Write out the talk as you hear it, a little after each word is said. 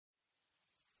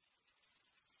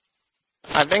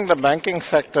I think the banking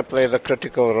sector plays a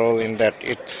critical role in that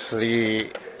it's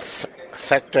the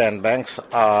sector, and banks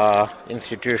are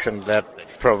institutions that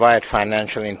provide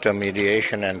financial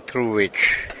intermediation and through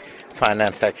which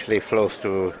finance actually flows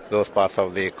to those parts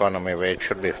of the economy where it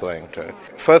should be flowing to.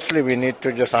 Firstly, we need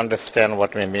to just understand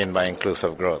what we mean by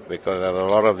inclusive growth, because there's a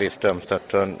lot of these terms that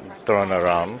thrown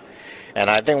around. And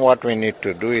I think what we need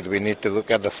to do is we need to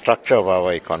look at the structure of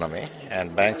our economy,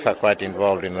 and banks are quite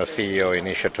involved in the CEO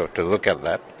initiative to look at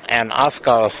that, and ask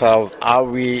ourselves, are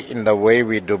we, in the way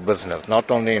we do business,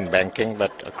 not only in banking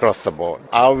but across the board,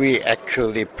 are we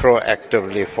actually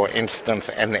proactively, for instance,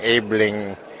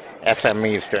 enabling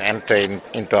SMEs to enter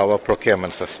into our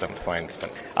procurement system, for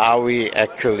instance? Are we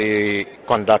actually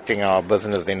conducting our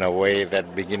business in a way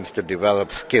that begins to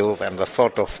develop skills and the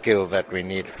sort of skills that we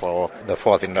need for the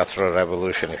fourth industrial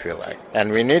revolution, if you like?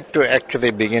 And we need to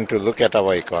actually begin to look at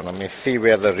our economy, see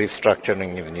where the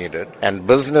restructuring is needed, and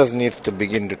business needs to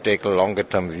begin to take a longer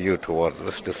term view towards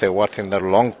this, to say what's in the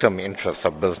long term interests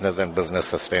of business and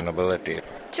business sustainability.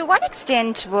 To what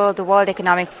extent will the World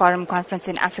Economic Forum Conference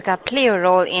in Africa play a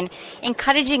role in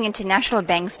encouraging international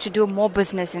banks to do more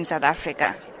business in South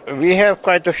Africa? We have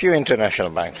quite a few international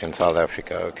banks in South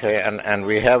Africa, okay, and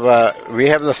we have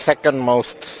the second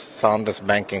most soundest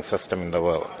banking system in the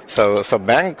world. So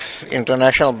banks,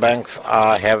 international banks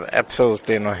have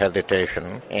absolutely no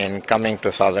hesitation in coming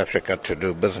to South Africa to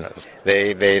do business.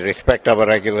 They respect our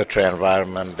regulatory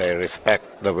environment. They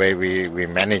respect the way we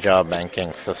manage our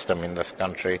banking system in this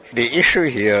country. The issue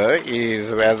here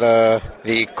is whether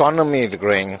the economy is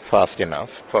growing fast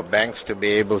enough for banks to be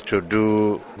able to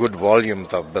do good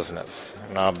volumes of business.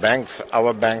 Now,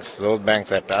 our banks, those banks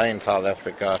that are in South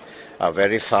Africa are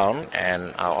very sound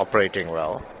and are operating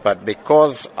well. But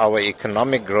because our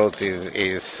economic growth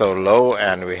is so low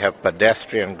and we have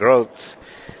pedestrian growth,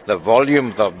 the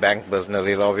volumes of bank business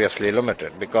is obviously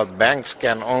limited, because banks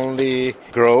can only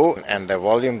grow and the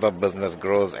volumes of business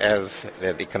grows as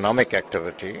there's economic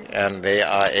activity, and they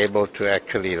are able to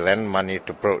actually lend money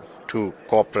to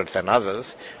corporates and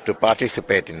others to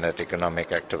participate in that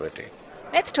economic activity.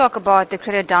 Let's talk about the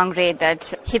credit downgrade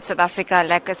that hit South Africa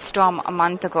like a storm a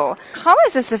month ago. How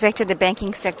has this affected the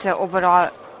banking sector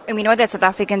overall? And we know that South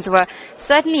Africans were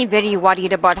certainly very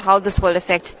worried about how this will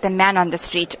affect the man on the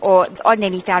street or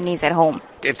ordinary families at home.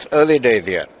 It's early days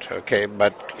yet, okay,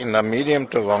 but in the medium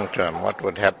to long term, what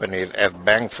would happen is as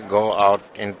banks go out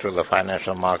into the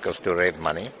financial markets to raise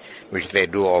money, which they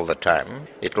do all the time,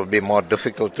 it will be more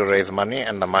difficult to raise money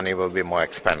and the money will be more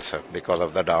expensive because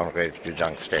of the downgrade to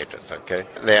junk status, okay.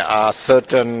 There are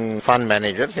certain fund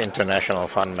managers, international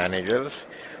fund managers,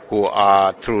 who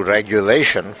are, through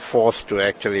regulation, forced to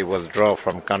actually withdraw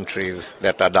from countries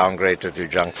that are downgraded to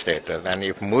junk status. And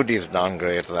if Moody's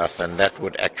downgrades us, then that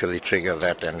would actually trigger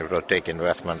that and it will take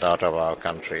investment out of our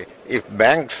country. If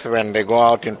banks, when they go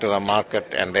out into the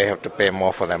market and they have to pay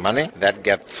more for their money, that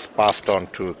gets passed on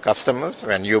to customers.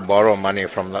 When you borrow money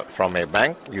from a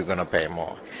bank, you're going to pay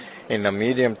more. In the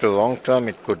medium to long term,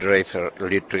 it could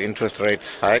lead to interest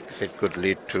rates hikes. It could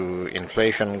lead to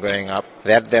inflation going up.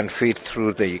 That then feeds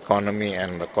through the economy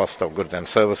and the cost of goods and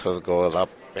services goes up,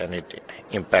 and it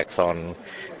impacts on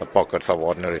the pockets of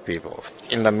ordinary people.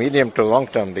 In the medium to long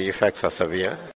term, the effects are severe.